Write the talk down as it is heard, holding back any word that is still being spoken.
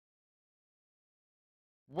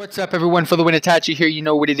What's up, everyone? FTWitachiPlays here. You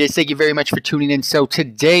know what it is. Thank you very much for tuning in. So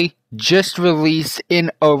today, just released in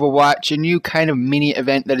Overwatch, a new kind of mini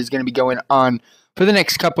event that is going to be going on for the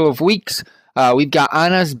next couple of weeks. We've got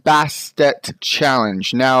Anna's Bastet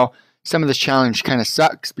challenge. Now, some of this challenge kind of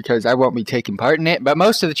sucks because I won't be taking part in it, but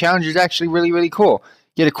most of the challenge is actually really cool.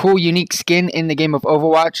 Get a cool, unique skin in the game of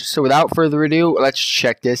Overwatch. So without further ado, let's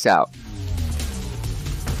check this out.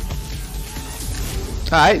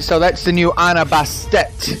 Alright, so that's the new Anna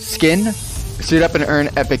Bastet skin. Suit up and earn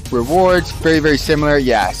epic rewards. Very similar.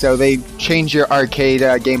 Yeah, so they change your arcade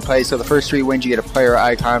gameplay. So the first 3 wins, you get a player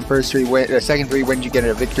icon. Second 3 wins, you get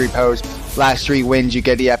a victory pose. Last 3 wins, you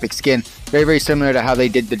get the epic skin. Very similar to how they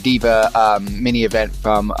did the Diva mini event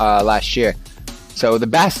from last year. So the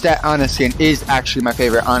Bastet Anna skin is actually my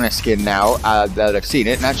favorite Anna skin now that I've seen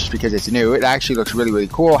it. Not just because it's new. It actually looks really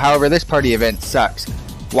cool. However, this party event sucks.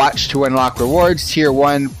 Watch to unlock rewards. Tier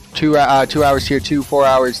 1, 2 hours. Tier 2, 4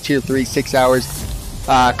 hours. Tier 3, 6 hours.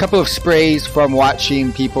 A couple of sprays from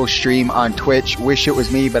watching people stream on Twitch. Wish it was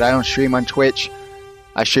me, but I don't stream on Twitch.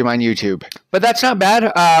 I stream on YouTube. But that's not bad.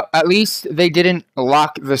 At least they didn't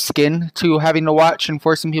lock the skin to having to watch and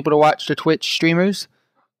forcing people to watch the Twitch streamers.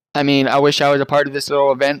 I mean, I wish I was a part of this little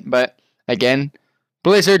event, but again,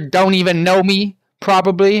 Blizzard don't even know me,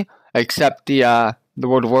 probably, except the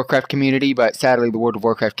World of Warcraft community, but sadly the World of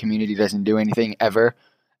Warcraft community doesn't do anything ever.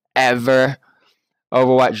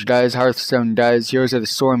 Overwatch does, Hearthstone does, Heroes of the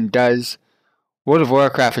Storm does. World of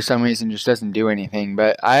Warcraft for some reason just doesn't do anything,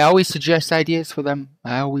 but I always suggest ideas for them.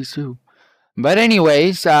 I always do. But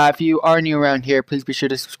anyways, if you are new around here, please be sure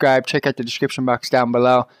to subscribe. Check out the description box down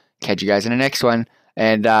below. Catch you guys in the next one.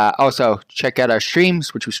 And also, check out our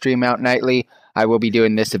streams, which we stream out nightly. I will be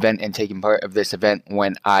doing this event and taking part of this event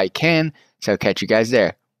when I can. So catch you guys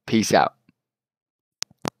there. Peace out.